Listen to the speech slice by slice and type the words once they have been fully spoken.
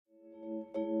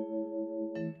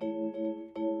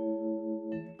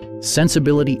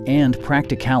Sensibility and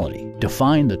practicality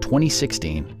define the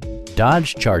 2016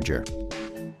 Dodge Charger.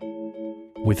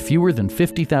 With fewer than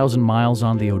 50,000 miles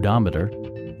on the odometer,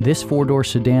 this four-door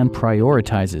sedan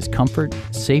prioritizes comfort,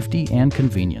 safety, and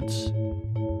convenience.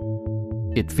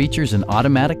 It features an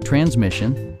automatic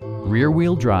transmission,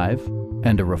 rear-wheel drive,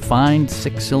 and a refined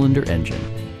six-cylinder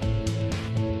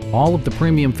engine. All of the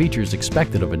premium features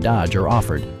expected of a Dodge are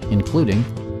offered, including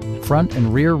front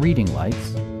and rear reading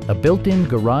lights, a built-in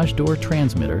garage door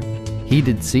transmitter,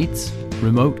 heated seats,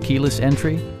 remote keyless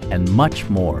entry, and much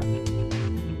more.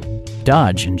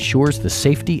 Dodge ensures the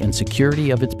safety and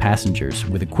security of its passengers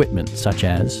with equipment such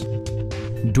as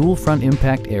dual front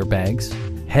impact airbags,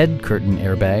 head curtain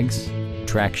airbags,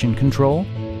 traction control,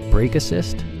 brake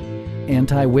assist,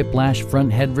 anti-whiplash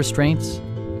front head restraints,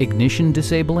 ignition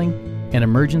disabling, an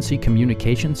emergency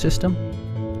communication system,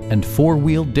 and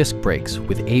four-wheel disc brakes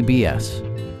with ABS.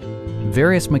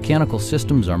 Various mechanical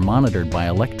systems are monitored by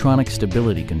electronic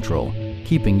stability control,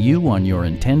 keeping you on your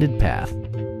intended path.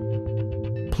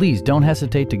 Please don't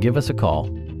hesitate to give us a call.